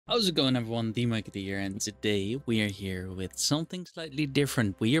How's it going, everyone? TheMikeyD here, and today we are here with something slightly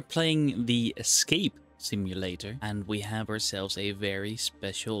different. We are playing the Escape Simulator, and we have ourselves a very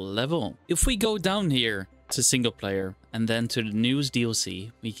special level. If we go down here to single player and then to the newest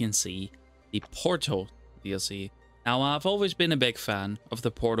DLC, we can see the Portal DLC. Now, I've always been a big fan of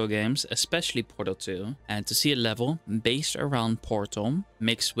the Portal games, especially Portal 2, and to see a level based around Portal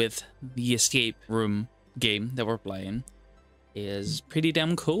mixed with the escape room game that we're playing is pretty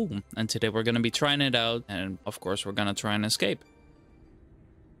damn cool. And today we're going to be trying it out, and of course we're going to try and escape.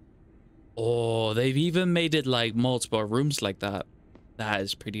 Oh, they've even made it like multiple rooms like that. That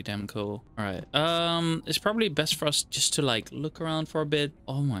is pretty damn cool. All right, it's probably best for us just to like look around for a bit.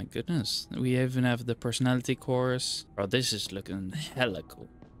 Oh my goodness, we even have the personality course. Bro, this is looking hella cool,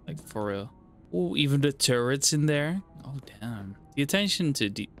 like for real. Oh, even the turrets in there. Oh damn, the attention to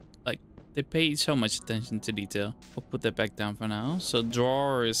they pay so much attention to detail. We'll put that back down for now. So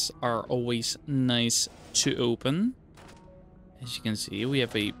drawers are always nice to open. As you can see, we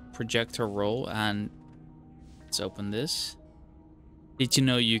have a projector roll, and let's open this. Did you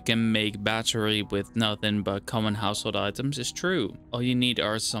know you can make battery with nothing but common household items? It's true. All you need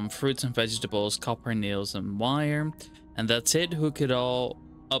are some fruits and vegetables, copper nails and wire, and that's it. Hook it all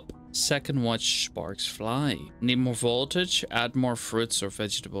up. Second, watch sparks fly. Need more voltage? Add more fruits or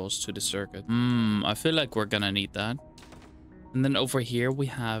vegetables to the circuit. I feel like we're gonna need that. And then over here we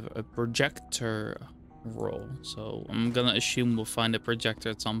have a projector roll. So I'm gonna assume we'll find a projector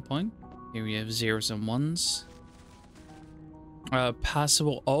at some point. Here we have zeros and ones.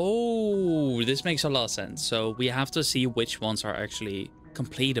 Passable. Oh, this makes a lot of sense. So we have to see which ones are actually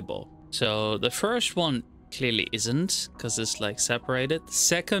completable. So the first one clearly isn't, because it's like separated. The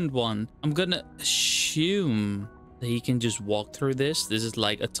second one, I'm gonna assume that he can just walk through this. This is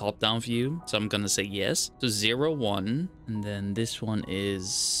like a top-down view, so I'm gonna say yes. So 0, 1, and then this one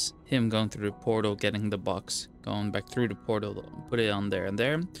is him going through the portal, getting the box, going back through the portal, put it on there and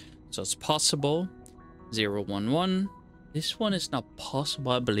there. So it's possible. 0, 1, 1. This one is not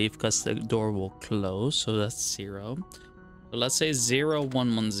possible, I believe, because the door will close, so that's 0. So let's say 0,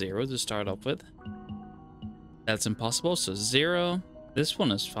 1, 1, 0 to start off with. That's impossible, so 0. This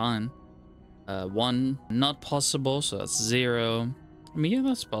one is fine. 1, not possible, so that's 0. I mean, yeah,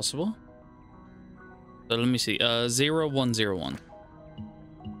 that's possible. So let me see. 0, 1, 0, 1.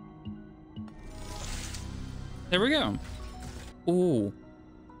 There we go. Ooh.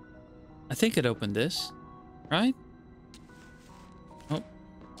 I think it opened this, right? Oh.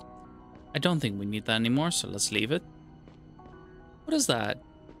 I don't think we need that anymore, so let's leave it. What is that?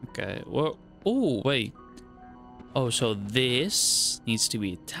 Okay, well, oh, wait. Oh, so this needs to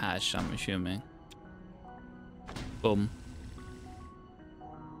be attached, I'm assuming. Boom.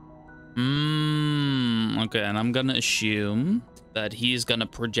 Okay, and I'm gonna assume that he's gonna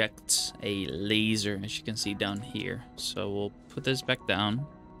project a laser, as you can see down here. So we'll put this back down,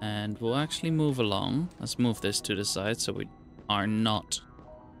 and we'll actually move along. Let's move this to the side so we are not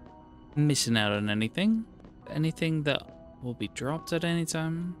missing out on anything. Anything that will be dropped at any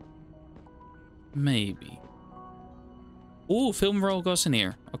time? Maybe. Ooh, film roll goes in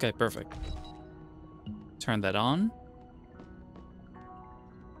here. Okay, perfect. Turn that on.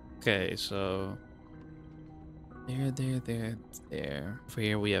 Okay, so there. Over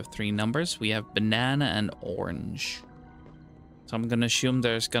here we have 3 numbers. We have banana and orange. So I'm gonna assume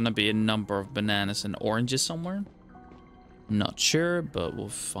there's gonna be a number of bananas and oranges somewhere. Not sure, but we'll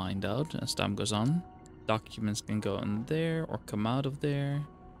find out as time goes on. Documents can go in there or come out of there.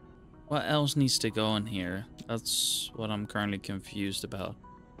 What else needs to go in here? That's what I'm currently confused about.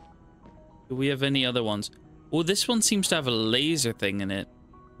 Do we have any other ones? Oh, this one seems to have a laser thing in it.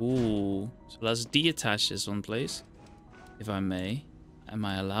 Ooh. So let's deattach this one, please. If I may. Am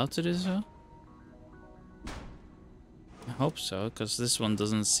I allowed to do so? I hope so, because this one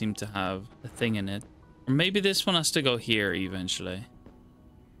doesn't seem to have a thing in it. Or maybe this one has to go here eventually.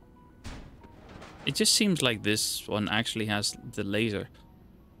 It just seems like this one actually has the laser.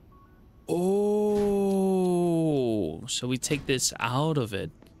 Oh, so we take this out of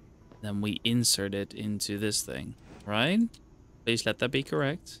it, then we insert it into this thing, right? Please let that be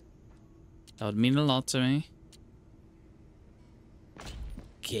correct. That would mean a lot to me.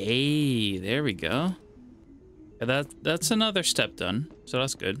 Okay, there we go. That's another step done, so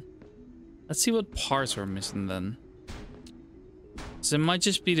that's good. Let's see what parts we're missing then. So it might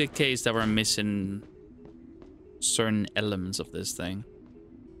just be the case that we're missing certain elements of this thing.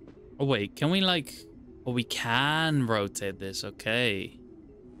 Oh wait, can we like... Oh, we can rotate this, okay.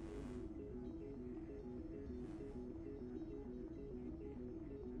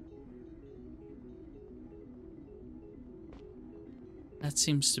 that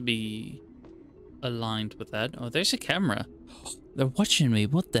seems to be aligned with that. Oh, there's a camera. They're watching me.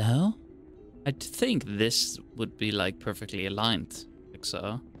 What the hell? I'd think this would be like perfectly aligned. Like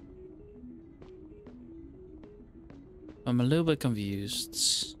so. I'm a little bit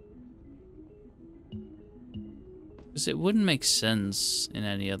confused. Because it wouldn't make sense in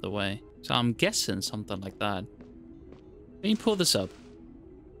any other way. So I'm guessing something like that. Can you pull this up?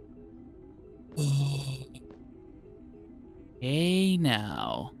 Hey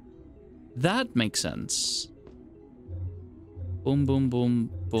now. That makes sense. Boom, boom, boom,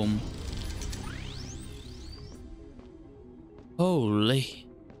 boom. Holy.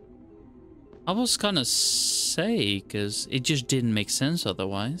 I was gonna say, because it just didn't make sense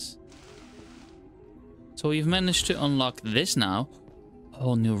otherwise. So we've managed to unlock this now. A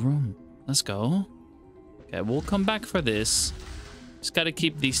whole new room. Let's go. Okay, we'll come back for this. Just gotta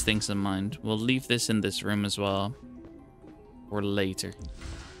keep these things in mind. We'll leave this in this room as well. Or later.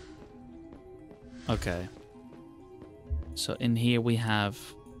 Okay. So in here we have...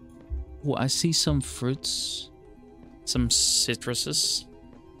 Oh, I see some fruits. Some citruses.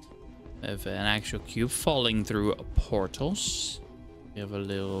 We have an actual cube falling through portals. We have a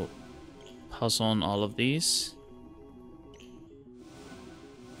little puzzle on all of these.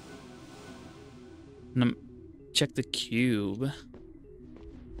 And check the cube.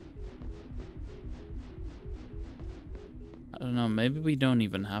 I don't know, maybe we don't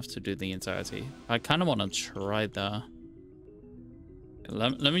even have to do the entirety. I kind of want to try that.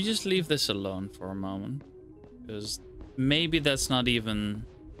 Let me just leave this alone for a moment. Because maybe that's not even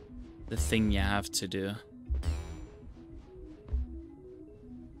the thing you have to do.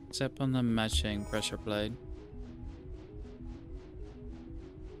 Step on the matching pressure plate.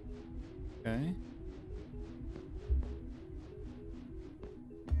 Okay.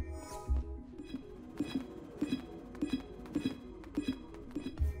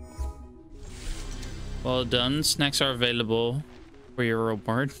 Well done. Snacks are available for your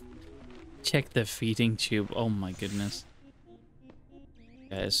reward. Check the feeding tube. Oh my goodness.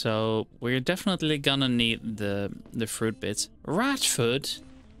 Okay, so we're definitely gonna need the fruit bits. Rat food?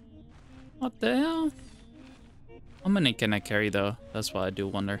 What the hell? How many can I carry though? That's what I do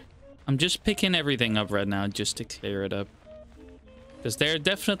wonder. I'm just picking everything up right now just to clear it up. Because there are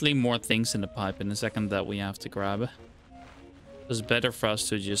definitely more things in the pipe in a second that we have to grab. It's better for us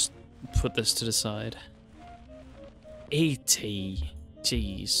to just put this to the side. 80.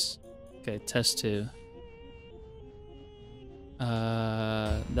 Jeez. Okay, test 2.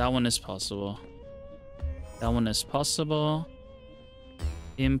 That one is possible. That one is possible.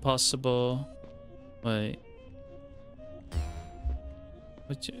 Impossible. Wait.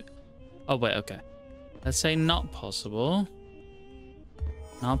 Oh, wait, okay. Let's say not possible.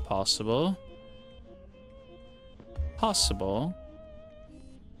 Not possible. Possible.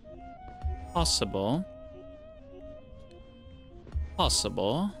 Possible.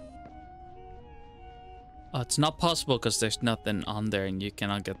 Possible. Oh, it's not possible because there's nothing on there and you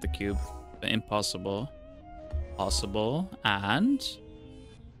cannot get the cube. But impossible. Possible. And...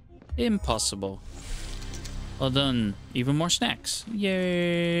 impossible. Well done. Even more snacks.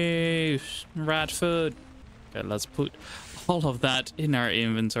 Yay! Rat food. Okay, let's put all of that in our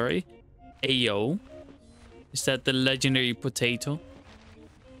inventory. Ayo. Is that the legendary potato?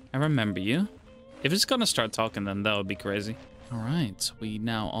 I remember you. If it's gonna start talking, then that would be crazy. Alright, we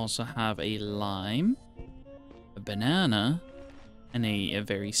now also have a lime, a banana, and a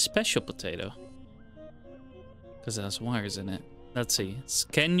very special potato. Because it has wires in it. Let's see.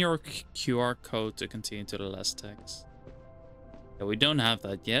 Scan your QR code to continue to the last text. Yeah, we don't have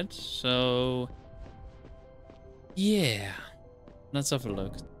that yet, so... yeah. Let's have a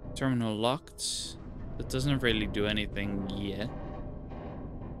look. Terminal locked. It doesn't really do anything yet.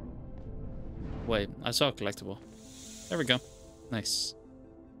 Wait, I saw a collectible. There we go. Nice.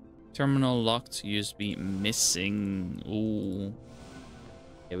 Terminal locked, USB missing. Ooh.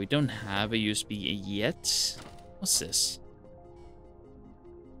 Yeah, we don't have a USB yet. What's this?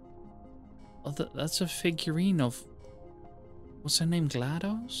 Oh, that's a figurine of... what's her name?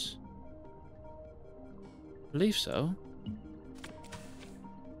 GLaDOS? I believe so.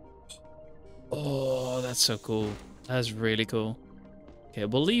 Oh, that's so cool. That's really cool. Okay,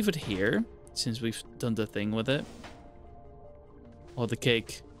 we'll leave it here, since we've done the thing with it. Oh, the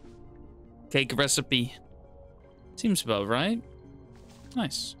cake. Cake recipe. Seems about right.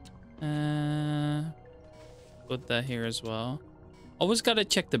 Nice. Put that here as well. Always gotta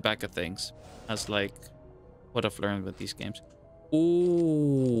check the back of things. As like what I've learned with these games.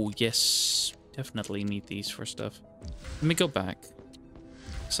 Oh, yes. Definitely need these for stuff. Let me go back.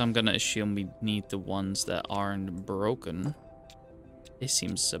 So I'm gonna assume we need the ones that aren't broken. This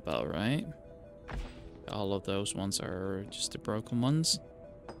seems about right. All of those ones are just the broken ones.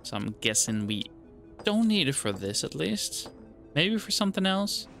 So I'm guessing we don't need it for this at least. Maybe for something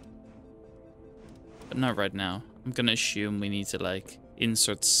else. But not right now. I'm gonna assume we need to like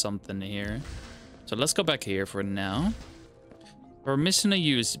insert something here. So let's go back here for now. We're missing a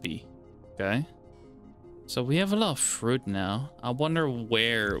USB. Okay. So we have a lot of fruit now. I wonder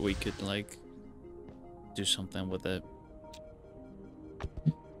where we could like do something with it.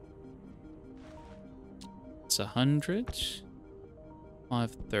 It's 100.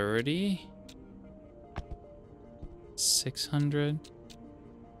 530. 600.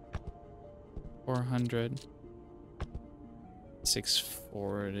 400.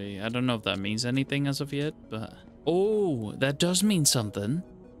 640. I don't know if that means anything as of yet, but... Oh, that does mean something.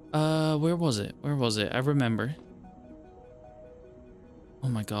 Where was it? Where was it? I remember. Oh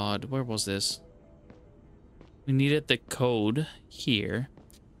my god, where was this? We needed the code here.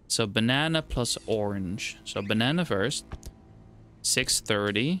 So banana plus orange. So banana first.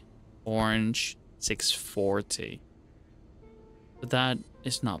 630. Orange 640. But that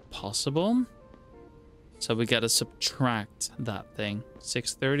is not possible. So we gotta subtract that thing.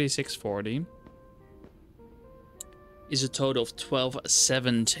 630, 640 is a total of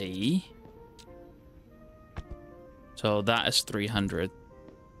 1270. So that is 300.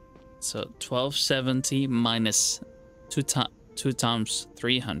 So 1270 minus 2 times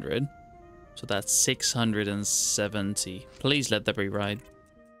 300. So that's 670. Please let that be right.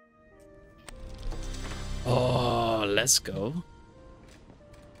 Oh, let's go.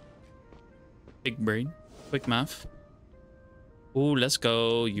 Big brain. Quick math. Oh, let's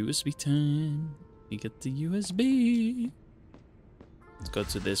go. USB time. We get the USB. Let's go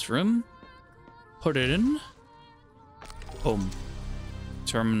to this room. Put it in. Boom.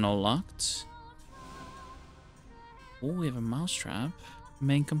 Terminal locked. Oh, we have a mousetrap.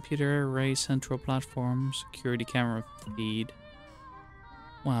 Main computer, array, central platform, security camera feed.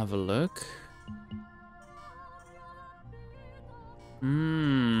 We'll have a look.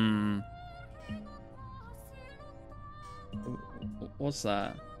 What's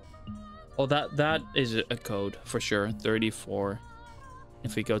that? Oh, that is a code for sure. 34.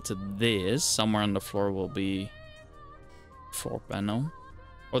 If we go to this, somewhere on the floor will be floor panel.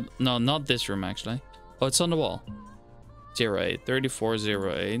 Or no, not this room actually. Oh, it's on the wall. 08,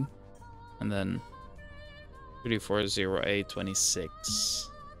 3408, and then 340826.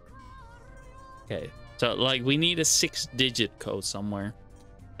 Okay, so like we need a 6-digit code somewhere.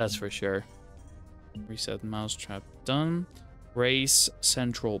 That's for sure. Reset mousetrap done. Raise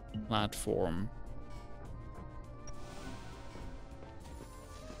central platform.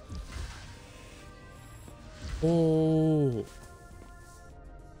 Oh.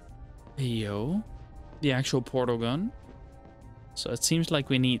 Yo. The actual portal gun. So it seems like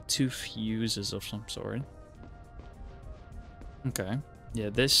we need 2 fuses of some sort. Okay. Yeah,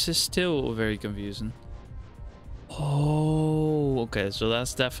 this is still very confusing. Oh, okay. So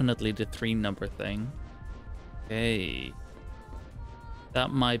that's definitely the 3-number thing. Okay.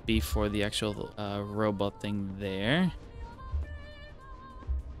 That might be for the actual robot thing there.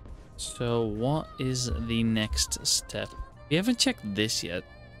 So what is the next step? We haven't checked this yet.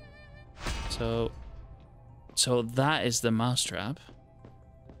 So that is the mousetrap.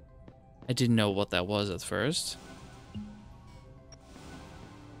 I didn't know what that was at first.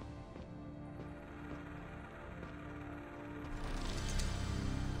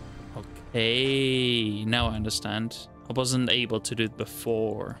 Okay, now I understand. I wasn't able to do it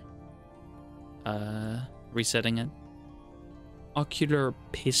before resetting it. Ocular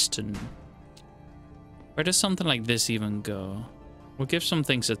piston. Where does something like this even go? We'll give some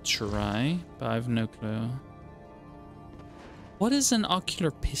things a try, but I have no clue. What is an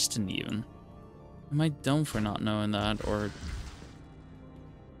ocular piston even? Am I dumb for not knowing that, or...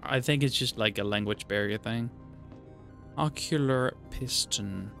 I think it's just like a language barrier thing. Ocular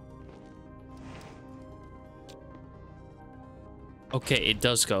piston. Okay, it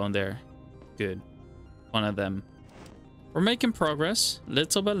does go in there. Good. One of them. We're making progress,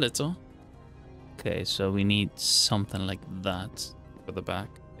 little by little. Okay, so we need something like that for the back.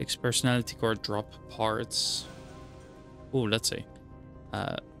 Fix personality core, drop parts. Oh, let's see.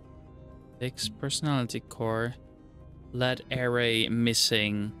 Fix personality core. LED array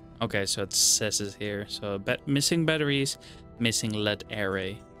missing. Okay, so it says it here. So missing batteries, missing LED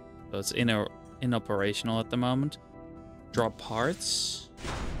array. So it's inoperational at the moment. Drop parts.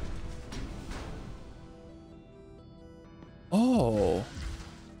 Oh.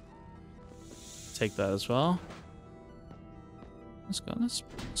 Take that as well. Let's go. Let's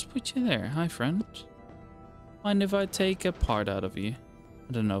put you there. Hi, friend. Mind if I take a part out of you?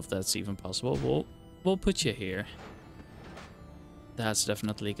 I don't know if that's even possible. We'll put you here. That's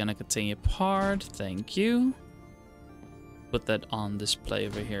definitely gonna continue part. Thank you. Put that on display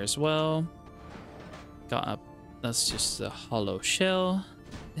over here as well. Got up. That's just a hollow shell.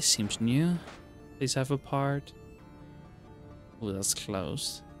 This seems new. Please have a part. Oh, that's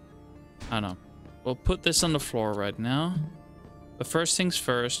closed. I don't know. We'll put this on the floor right now. But first things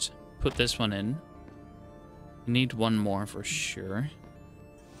first, put this one in. We need one more for sure.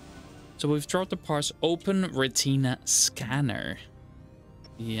 So we've dropped the parts. Open retina scanner.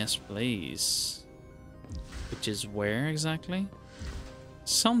 Yes, please. Which is where exactly?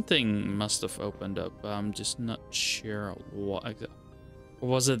 Something must have opened up, but I'm just not sure what. Or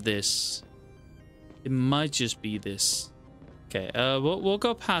was it this? It might just be this. Okay, we'll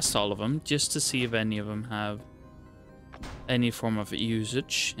go past all of them just to see if any of them have any form of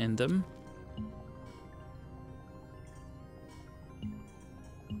usage in them.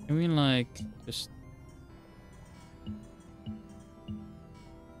 I mean, like, just...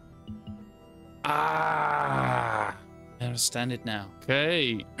 Ah! I understand it now.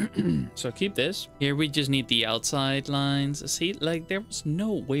 Okay. So keep this. Here we just need the outside lines. See, like, there was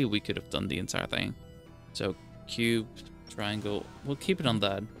no way we could have done the entire thing. So, cube, triangle. We'll keep it on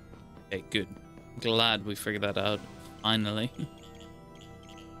that. Okay, good. Glad we figured that out. Finally.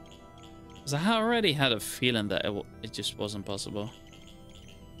 Because I already had a feeling that it just wasn't possible.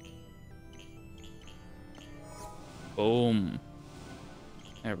 Boom.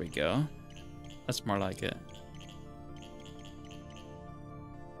 There we go. That's more like it.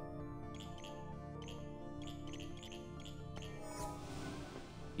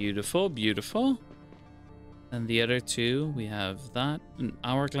 Beautiful, beautiful. And the other two, we have that, an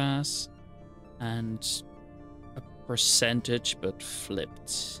hourglass, and a percentage, but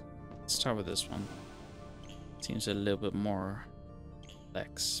flipped. Let's start with this one. Seems a little bit more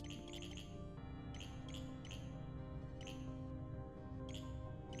complex.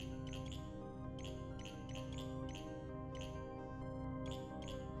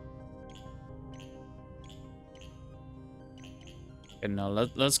 Okay, now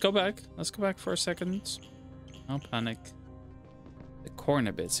let's go back. Let's go back for a second. No panic. The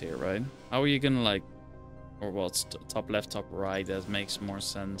corner bits here, right? How are you gonna like... Or well, it's top left, top right. That makes more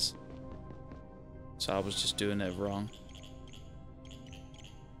sense. So I was just doing it wrong.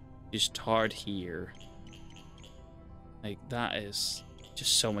 You start here. Like, that is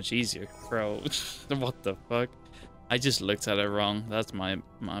just so much easier. Bro, what the fuck? I just looked at it wrong. That's my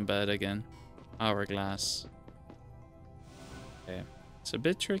bad again. Hourglass. Okay. It's a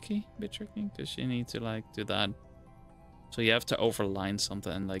bit tricky because you need to like do that. So you have to overline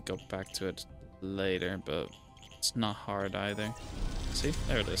something and like go back to it later, but it's not hard either. See,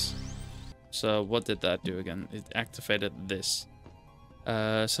 there it is. So what did that do again? It activated this.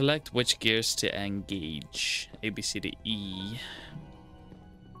 Select which gears to engage. A, B, C, D, E.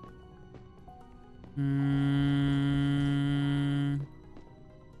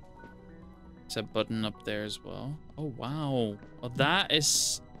 There's a button up there as well. Oh, wow. Well, that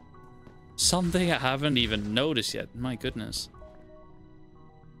is something I haven't even noticed yet. My goodness.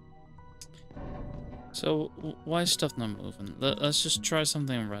 So, why is stuff not moving? Let's just try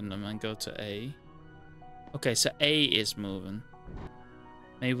something random and go to A. Okay, so A is moving.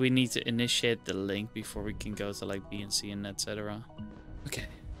 Maybe we need to initiate the link before we can go to like B and C and etc. Okay,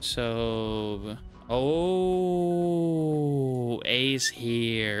 so... Oh, A is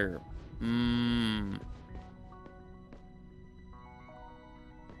here.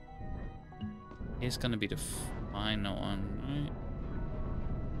 It's gonna be the final one, right?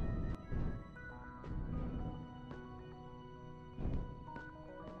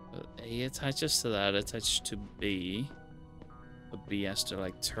 But A attaches to that, attaches to B. But B has to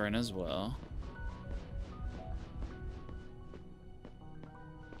like turn as well.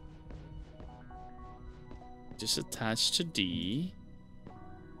 Just attach to D.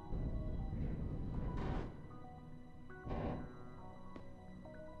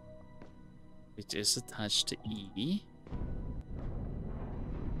 Which is attached to E.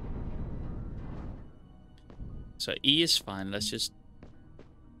 So E is fine. Let's just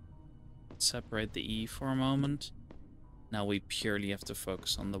separate the E for a moment. Now we purely have to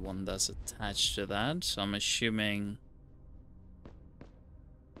focus on the one that's attached to that. So I'm assuming...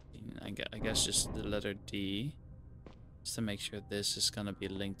 I guess just the letter D. Just to make sure this is going to be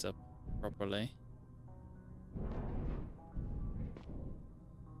linked up properly.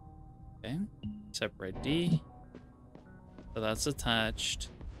 Okay, separate D. So that's attached.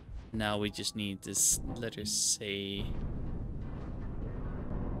 Now we just need this letter C.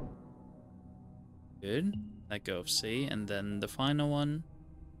 Good. Let go of C. And then the final one.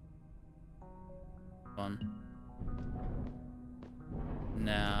 one.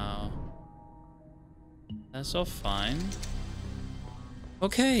 Now, that's all fine.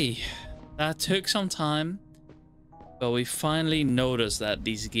 Okay, that took some time, but we finally noticed that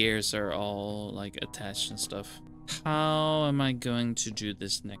these gears are all like attached and stuff. How am I going to do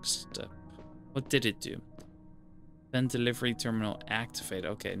this next step? What did it do? Vent delivery terminal activate.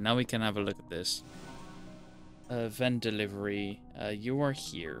 Okay, now we can have a look at this. Vent delivery, you are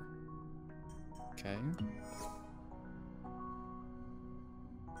here. Okay.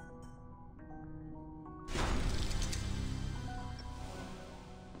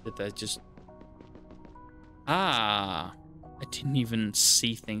 Did that just... Ah! I didn't even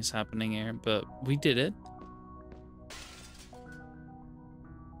see things happening here, but we did it.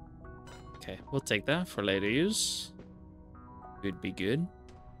 Okay, we'll take that for later use. Could be good.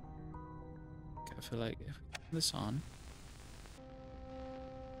 Okay, I feel like if we turn this on,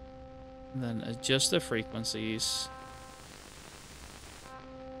 and then adjust the frequencies,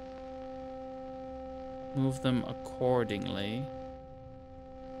 move them accordingly.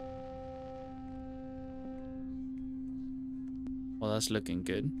 Well, that's looking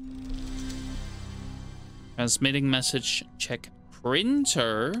good. Transmitting message, check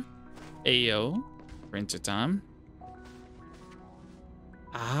printer. Ayo, printer time.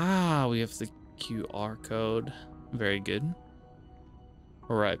 Ah, we have the QR code. Very good.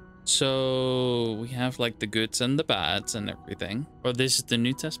 All right, so we have like the goods and the bads and everything. Or this is the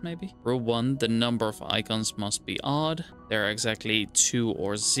new test maybe. Rule 1, the number of icons must be odd. There are exactly 2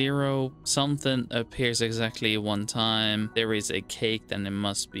 or 0. Something appears exactly 1 time. There is a cake, then it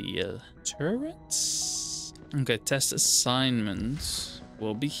must be a turret. Okay, test assignment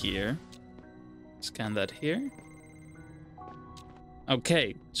will be here. Scan that here.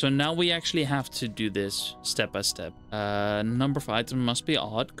 Okay, so now we actually have to do this step by step. Number of items must be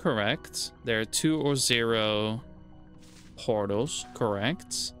odd, correct. There are 2 or 0 portals,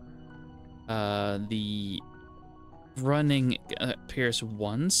 correct. The running appears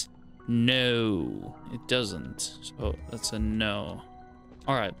once. No, it doesn't. So that's a no.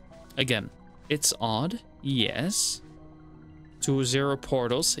 All right, again, it's odd, yes. 2 or 0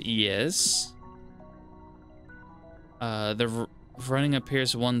 portals, yes. The running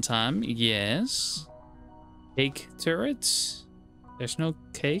appears 1 time, yes. Cake turrets, there's no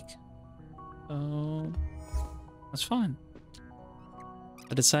cake, so that's fine.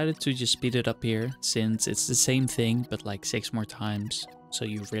 I decided to just speed it up here since it's the same thing but like 6 more times, so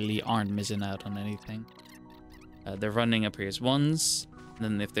you really aren't missing out on anything. The running appears once, and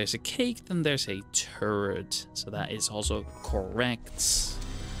then if there's a cake, then there's a turret, so that is also correct.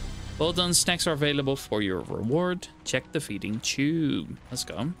 Well done, snacks are available for your reward. Check the feeding tube. Let's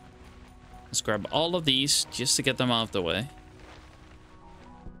go. Let's grab all of these just to get them out of the way.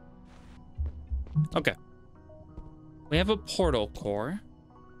 Okay. We have a portal core,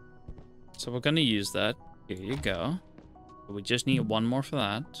 so we're gonna use that. Here you go. But we just need 1 more for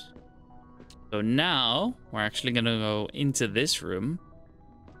that. So now we're actually gonna go into this room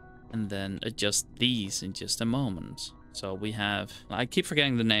and then adjust these in just a moment. So we have, I keep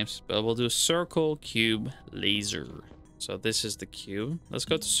forgetting the names, but we'll do circle, cube, laser. So this is the cube. Let's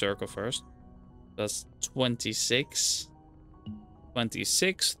go to circle first. That's 26,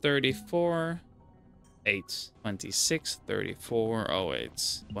 26, 34, 8, 26, 34,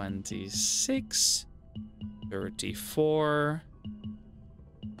 08, 26, 34,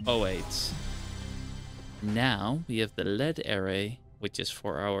 08. Now we have the lead array, which is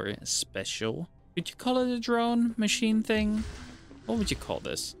for our special. Would you call it a drone machine thing? What would you call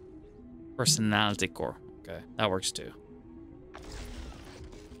this? Personality core. Okay, that works too.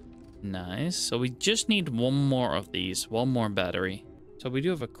 Nice. So we just need 1 more of these, 1 more battery. So we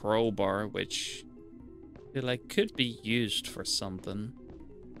do have a crowbar, which I feel like could be used for something.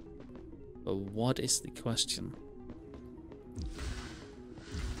 But what is the question?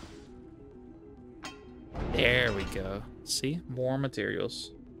 There we go. See? More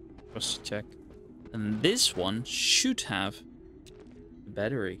materials. Just to check. And this one should have a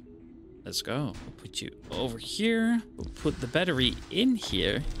battery. Let's go. We'll put you over here. We'll put the battery in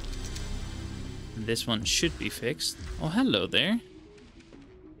here. And this one should be fixed. Oh, hello there.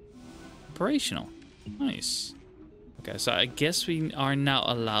 Operational. Nice. Okay, so I guess we are now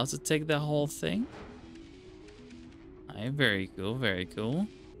allowed to take the whole thing. Alright, very cool, very cool.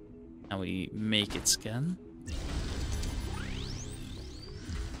 Now we make it scan.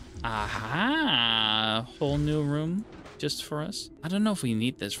 Aha! Whole new room just for us. I don't know if we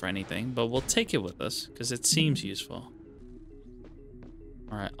need this for anything, but we'll take it with us because it seems useful.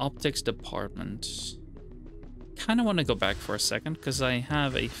 Alright, optics department. Kind of want to go back for a second because I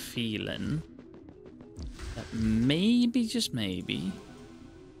have a feeling that maybe, just maybe,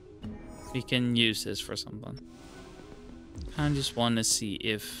 we can use this for something. I just want to see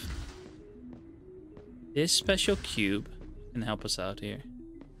if this special cube can help us out here.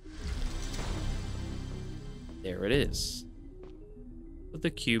 There it is. Put the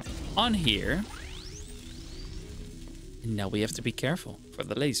cube on here. And now we have to be careful for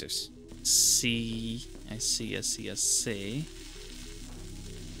the lasers. See, I see. So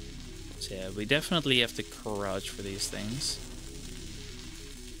yeah, we definitely have to crouch for these things.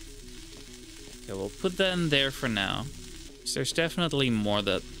 Okay, we'll put that in there for now. So there's definitely more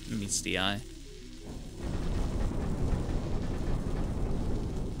that meets the eye.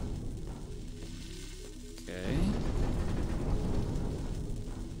 Okay.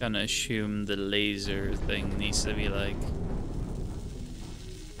 Gonna assume the laser thing needs to be like...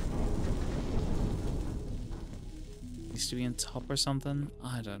 needs to be on top or something?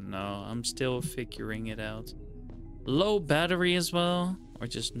 I don't know. I'm still figuring it out. Low battery as well? Or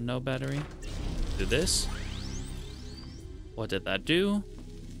just no battery? Do this. What did that do?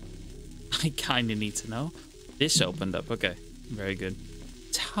 I kind of need to know. This opened up. Okay. Very good.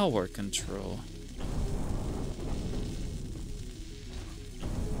 Tower control.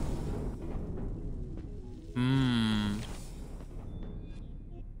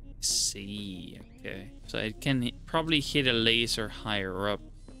 See. Okay. So it can probably hit a laser higher up.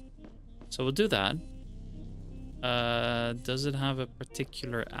 So we'll do that. Does it have a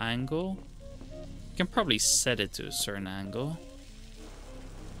particular angle? You can probably set it to a certain angle.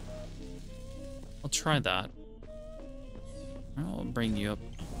 I'll try that. I'll bring you up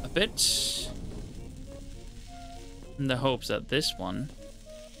a bit. In the hopes that this one...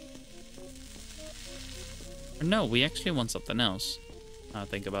 Or no, we actually want something else. Now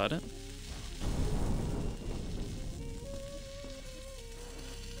think about it.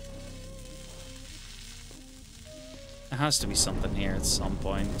 There has to be something here at some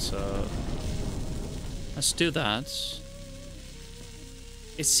point, so... let's do that.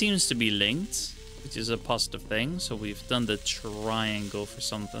 It seems to be linked, which is a positive thing. So we've done the triangle for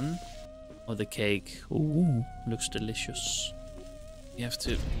something. Or the cake. Ooh, looks delicious. You have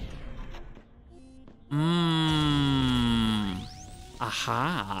to...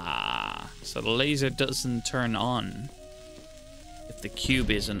 Aha! So the laser doesn't turn on if the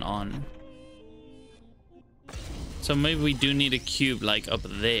cube isn't on. So maybe we do need a cube like up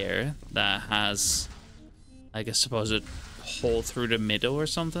there that has like a supposed hole through the middle or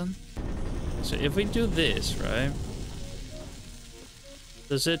something. So if we do this, right?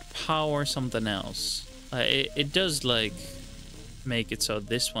 Does it power something else? It does like make it so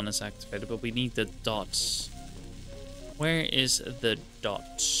this one is activated, but we need the dots. Where is the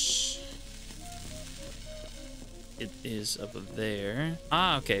dots? It is up there.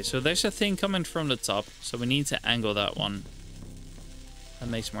 Ah, okay. So there's a thing coming from the top. So we need to angle that one. That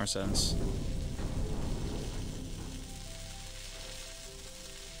makes more sense.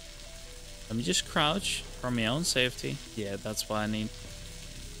 Let me just crouch for my own safety. Yeah, that's what I need.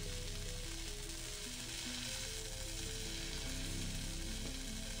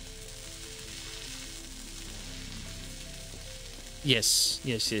 Yes.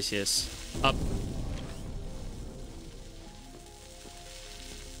 Up.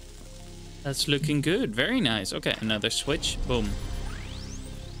 That's looking good. Very nice. Okay, another switch. Boom.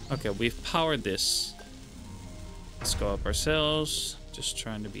 Okay, we've powered this. Let's go up ourselves. Just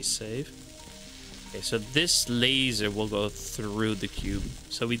trying to be safe. Okay, so this laser will go through the cube.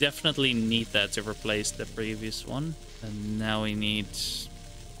 So we definitely need that to replace the previous one. And now we need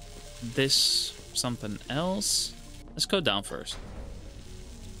this, something else. Let's go down first.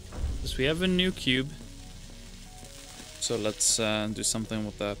 Because we have a new cube. So let's do something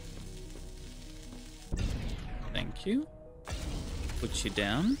with that. Thank you. Put you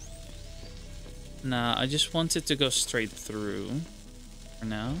down. Nah, I just want it to go straight through for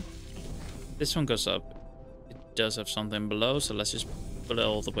now. This one goes up. It does have something below, so let's just put it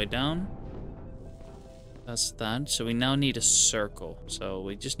all the way down. That's that. So we now need a circle. So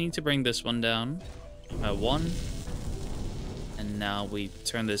we just need to bring this one down. One. And now we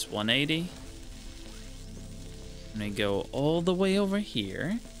turn this 180. And we go all the way over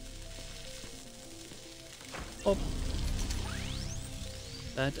here. Oh.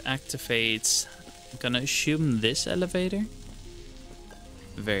 That activates... I'm gonna assume this elevator.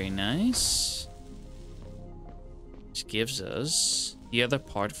 Very nice. Which gives us the other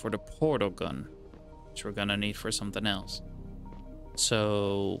part for the portal gun, which we're gonna need for something else.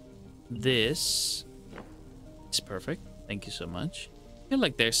 So this is perfect. Thank you so much. I feel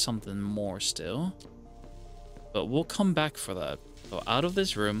like there's something more still, but we'll come back for that. Go out of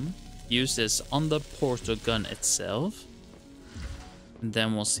this room. use this on the portal gun itself. And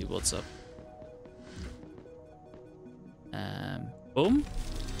then we'll see what's up. Boom.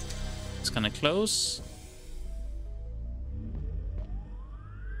 It's gonna close.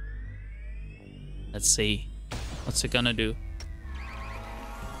 Let's see. What's it gonna do?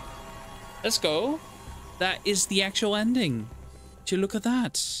 Let's go. That is the actual ending. Would you look at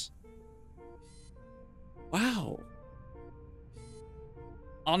that? Wow.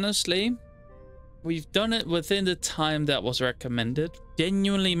 Honestly, we've done it within the time that was recommended.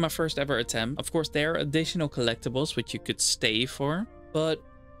 Genuinely my first ever attempt. Of course, there are additional collectibles which you could stay for. But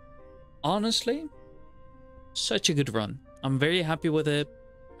honestly, such a good run. I'm very happy with it.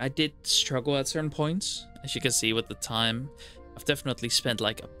 I did struggle at certain points. As you can see with the time. I've definitely spent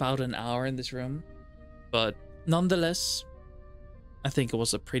like about an hour in this room. But nonetheless, I think it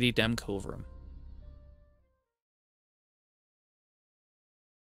was a pretty damn cool room.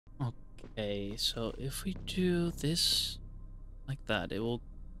 Okay, so if we do this like that, it will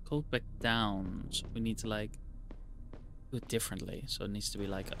go back down. So we need to like do it differently. So it needs to be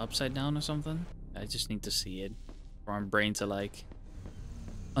like upside down or something. I just need to see it for my brain to like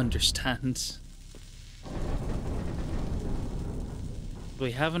understand.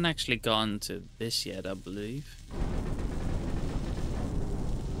 We haven't actually gone to this yet, I believe.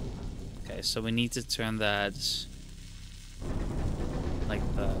 Okay, so we need to turn that like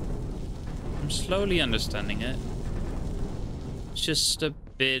that. I'm slowly understanding it. It's just a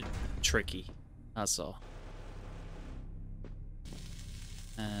bit tricky, that's all.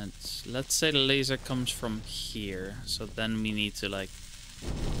 And let's say the laser comes from here, so then we need to like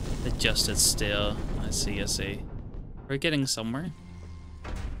adjust it still. I see. We're getting somewhere.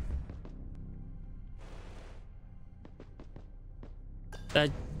 That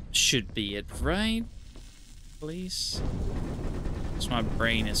should be it, right? Please. Because my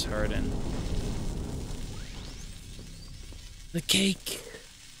brain is hurting. The cake.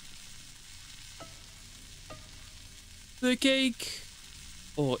 The cake.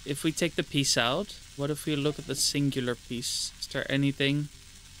 Oh, if we take the piece out, what if we look at the singular piece? Is there anything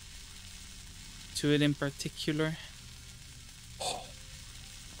to it in particular?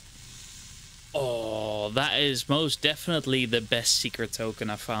 Oh, that is most definitely the best secret token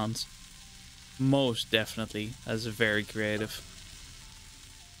I found. Most definitely. That's very creative.